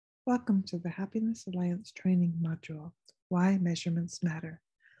Welcome to the Happiness Alliance training module, Why Measurements Matter.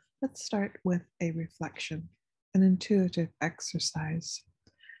 Let's start with a reflection, an intuitive exercise.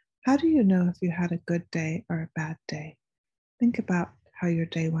 How do you know if you had a good day or a bad day? Think about how your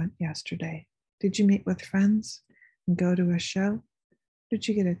day went yesterday. Did you meet with friends and go to a show? Did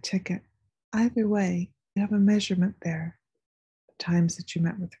you get a ticket? Either way, you have a measurement there. The times that you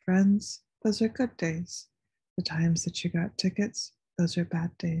met with friends, those are good days. The times that you got tickets, those are bad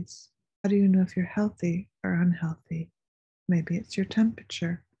days. How do you know if you're healthy or unhealthy? Maybe it's your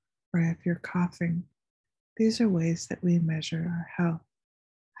temperature or if you're coughing. These are ways that we measure our health.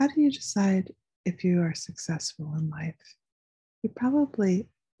 How do you decide if you are successful in life? You probably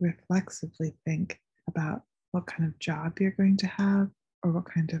reflexively think about what kind of job you're going to have, or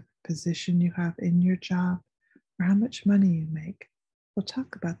what kind of position you have in your job, or how much money you make. We'll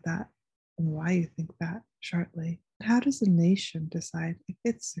talk about that and why you think that shortly. How does a nation decide if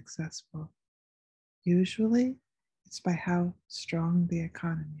it's successful? Usually, it's by how strong the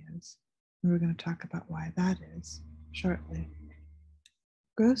economy is. And we're going to talk about why that is shortly.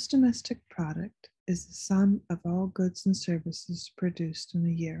 Gross domestic product is the sum of all goods and services produced in a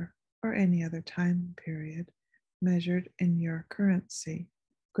year or any other time period measured in your currency.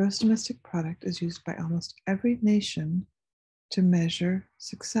 Gross domestic product is used by almost every nation to measure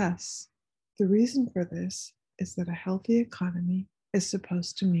success. The reason for this is that a healthy economy is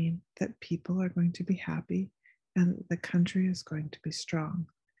supposed to mean that people are going to be happy and the country is going to be strong.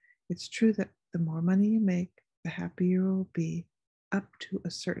 It's true that the more money you make, the happier you will be up to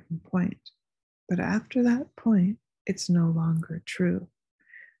a certain point. But after that point, it's no longer true.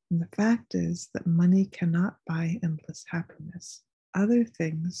 And the fact is that money cannot buy endless happiness. Other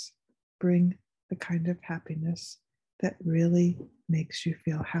things bring the kind of happiness that really makes you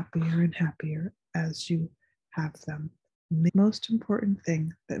feel happier and happier as you have them. The most important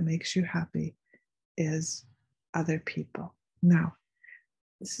thing that makes you happy is other people. Now,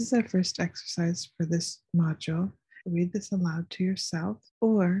 this is our first exercise for this module. Read this aloud to yourself,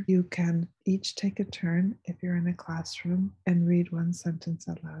 or you can each take a turn if you're in a classroom and read one sentence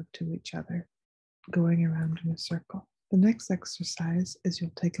aloud to each other, going around in a circle. The next exercise is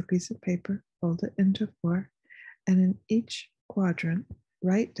you'll take a piece of paper, fold it into four, and in each quadrant,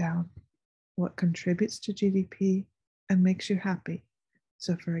 write down what contributes to GDP and makes you happy.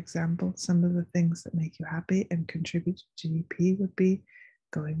 So, for example, some of the things that make you happy and contribute to GDP would be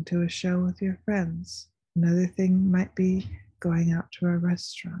going to a show with your friends. Another thing might be going out to a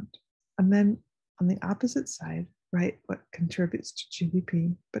restaurant. And then on the opposite side, write what contributes to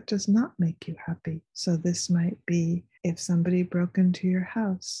GDP but does not make you happy. So this might be if somebody broke into your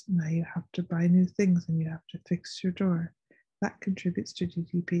house, now you have to buy new things and you have to fix your door. That contributes to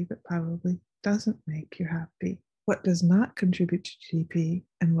GDP but probably doesn't make you happy. What does not contribute to GDP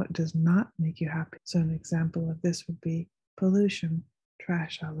and what does not make you happy? So an example of this would be pollution,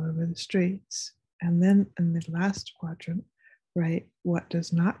 trash all over the streets. And then in the last quadrant, write what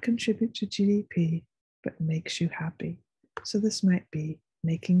does not contribute to GDP but makes you happy. So this might be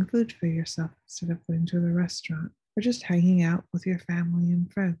making food for yourself instead of going to the restaurant, or just hanging out with your family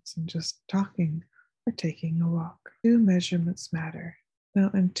and friends and just talking or taking a walk. Do measurements matter?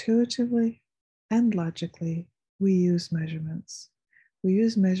 Now, intuitively and logically, we use measurements. We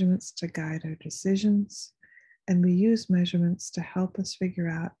use measurements to guide our decisions, and we use measurements to help us figure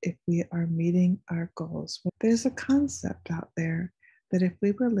out if we are meeting our goals. Well, there's a concept out there that if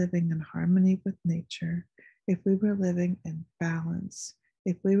we were living in harmony with nature, if we were living in balance,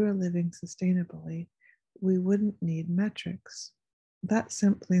 if we were living sustainably, we wouldn't need metrics. That's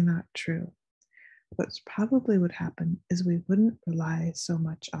simply not true. What probably would happen is we wouldn't rely so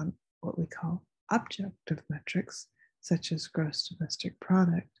much on what we call objective metrics, such as gross domestic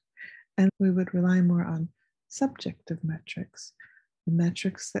product, and we would rely more on subjective metrics, the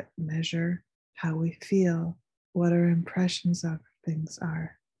metrics that measure how we feel, what our impressions of things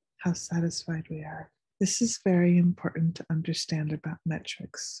are, how satisfied we are. This is very important to understand about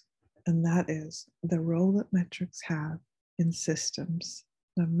metrics, and that is the role that metrics have in systems.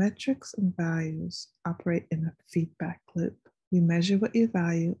 Now, metrics and values operate in a feedback loop. You measure what you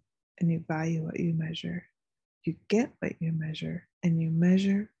value, and you value what you measure. You get what you measure, and you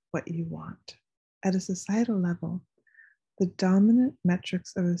measure what you want. At a societal level, the dominant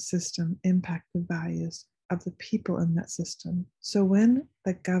metrics of a system impact the values of the people in that system. So when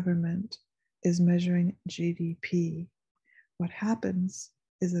the government is measuring GDP, what happens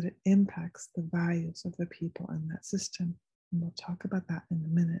is that it impacts the values of the people in that system. And we'll talk about that in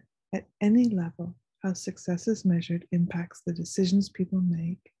a minute. At any level, how success is measured impacts the decisions people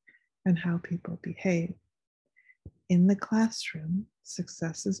make and how people behave. In the classroom,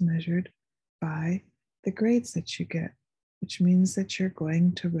 success is measured by the grades that you get, which means that you're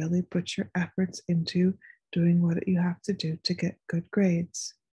going to really put your efforts into doing what you have to do to get good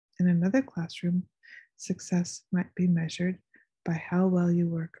grades. In another classroom, success might be measured by how well you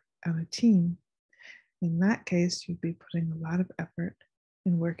work on a team. In that case, you'd be putting a lot of effort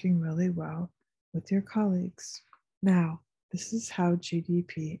in working really well with your colleagues. Now, this is how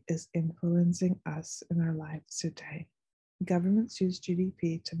GDP is influencing us in our lives today. Governments use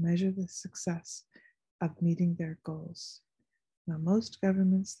GDP to measure the success of meeting their goals. Now, most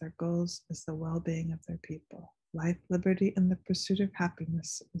governments, their goals is the well-being of their people. Life, liberty, and the pursuit of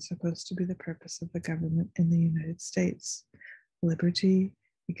happiness is supposed to be the purpose of the government in the United States. Liberty,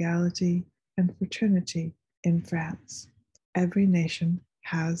 equality, and fraternity in France. Every nation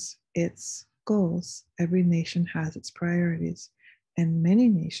has its goals. Every nation has its priorities. And many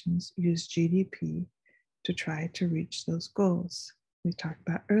nations use GDP to try to reach those goals. We talked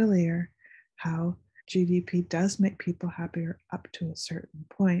about earlier how GDP does make people happier up to a certain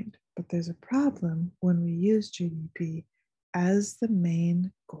point, but there's a problem when we use GDP as the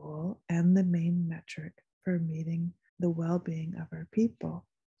main goal and the main metric for meeting the well-being of our people.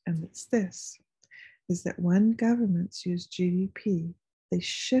 And it's this, is that when governments use GDP, they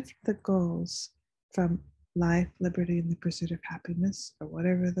shift the goals from life, liberty, and the pursuit of happiness, or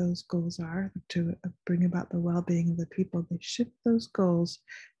whatever those goals are, to bring about the well-being of the people. They shift those goals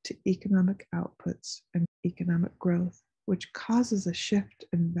to economic outputs and economic growth, which causes a shift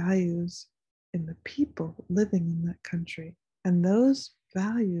in values in the people living in that country. And those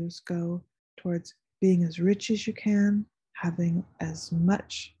values go towards being as rich as you can, having as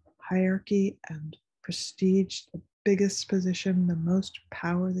much hierarchy and prestige, the biggest position, the most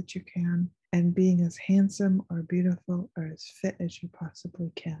power that you can, and being as handsome or beautiful or as fit as you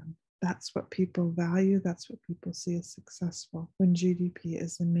possibly can. That's what people value. That's what people see as successful when GDP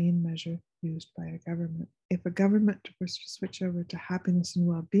is the main measure used by a government. If a government were to switch over to happiness and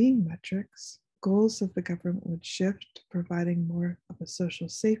well-being metrics, goals of the government would shift to providing more of a social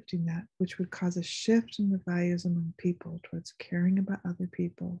safety net, which would cause a shift in the values among people towards caring about other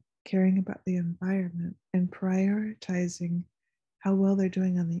people, caring about the environment, and prioritizing how well they're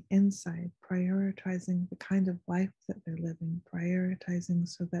doing on the inside, prioritizing the kind of life that they're living, prioritizing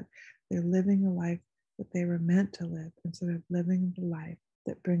so that they're living a life that they were meant to live instead of living the life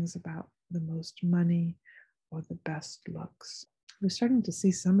that brings about the most money or the best looks. We're starting to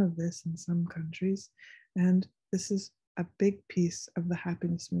see some of this in some countries, and this is a big piece of the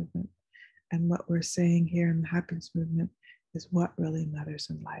happiness movement. And what we're saying here in the happiness movement is what really matters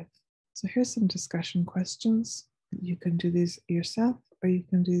in life. So here's some discussion questions. You can do these yourself, or you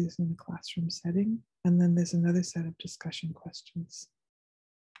can do this in a classroom setting. And then there's another set of discussion questions.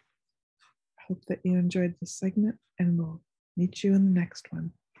 I hope that you enjoyed this segment, and we'll meet you in the next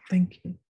one. Thank you.